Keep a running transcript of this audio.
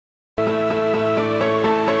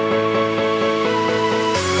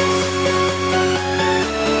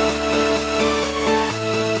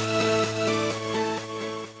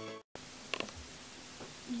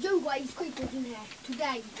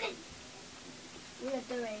we're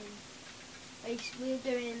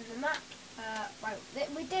doing the map. Right,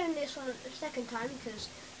 we're doing this one the second time because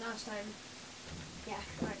last time. Yeah,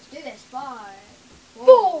 right, let's do this. 5,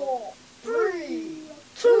 4, 3,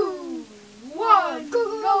 2, 1,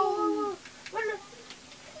 go! Run!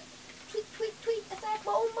 Tweet! I said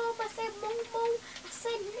mo. I said mo. I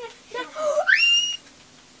said nah.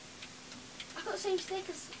 I got the same stick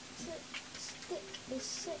as stick is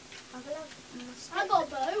sick. I got a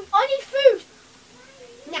bow. I need food.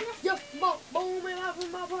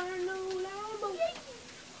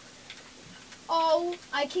 Oh,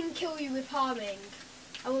 I can kill you with harming.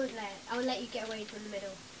 I won't let. I'll let you get away from the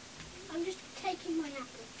middle. I'm just taking my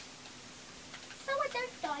apples, so I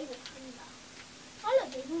don't die with hunger. I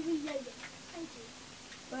love it. We'll reload it. Thank you.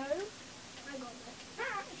 Bow. I got it. I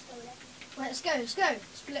stole it. Right, let's go.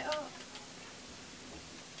 Split up.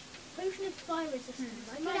 Potion of fire resistance.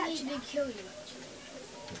 I might actually kill you.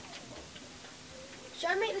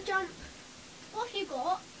 Should I make the jump? What have you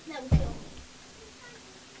got? That will kill.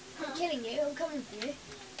 I'm killing you. I'm coming for you.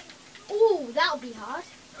 Ooh, that'll be hard.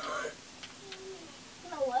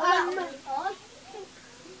 No, well, that'll be hard.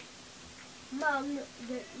 Mum,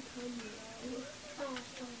 don't come here.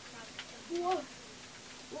 Whoa.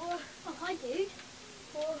 Oh, hi, dude.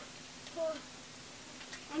 Whoa.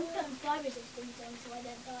 I'm putting fire resistance on so I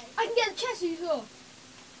don't die. I can get the chest you saw.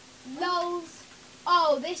 Lols.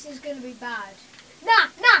 Oh, this is going to be bad. Nah.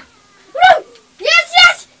 No!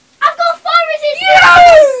 Yes! I've got fire resistance!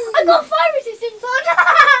 Yes! I've got fire resistance on!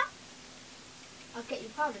 I'll get you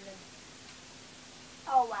permanent.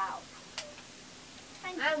 Oh, wow.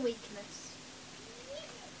 And weakness.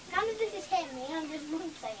 None of this is hitting me, I'm just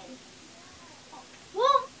saying.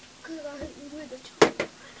 What? Because I hit you with a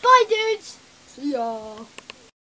Bye, dudes! See ya.